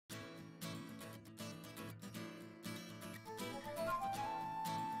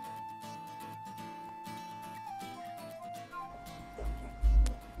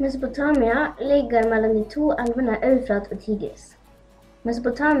Mesopotamia ligger mellom de to elvene Eufrat og Tigris.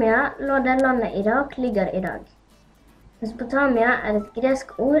 Mesopotamia lå der landet Irak ligger i dag. Mesopotamia et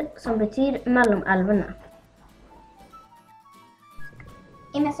gresk ord som betyr mellom elvene.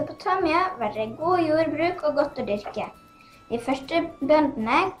 I Mesopotamia var det god jordbruk og godt å dyrke. De første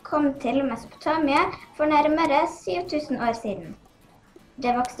bøndene kom til Mesopotamia for nærmere 7000 år siden.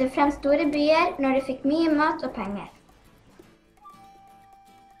 Det vokste frem store byer når de fikk mye mat og penger.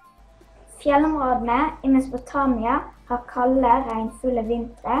 Fjellområdene i Mesopotamia har kalde, regnfulle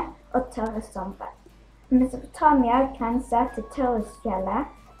vintre og tørre somre. Mesopotamia grenser til Taurusfjellet,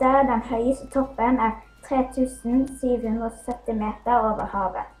 der den høyeste toppen er 3770 meter over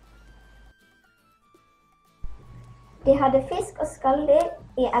havet. De hadde fisk og skalldyr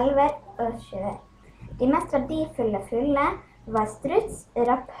i elver og sjøer. De mest verdifulle fuglene var struts,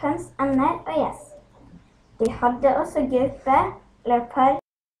 rapphøns, ender og gjess. De hadde også gaupe, leopard.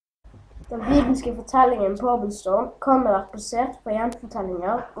 Den bibelske fortellingen Babelstårn kan ha vært basert på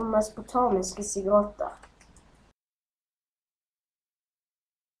gjenfortellinger om mesopotamiske siggurater.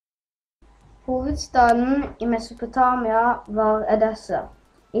 Hovedstaden i Mesopotamia var Edessa.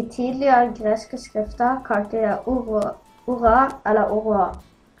 I tidligere greske skrifter kalte de Ora eller Oroa,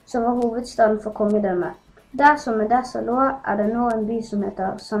 som var hovedstaden for kongedømmet. Der som Edessa lå, det nå en by som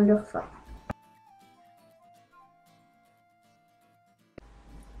heter Sandurfa.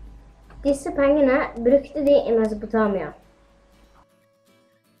 Disse pengene brukte de i Mesopotamia.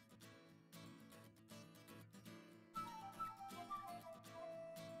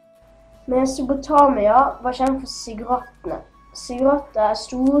 Mesopotamia var kjent for sigguratene. Siggurater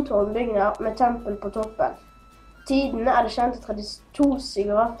store tårnbygninger med tempel på toppen. Tiden det kjent at 32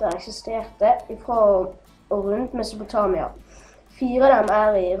 siggurater eksisterte fra og rundt Mesopotamia. 4 av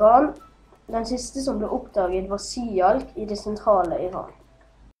dem i Iran. Den siste som ble oppdaget var Sialk i det sentrale Iran.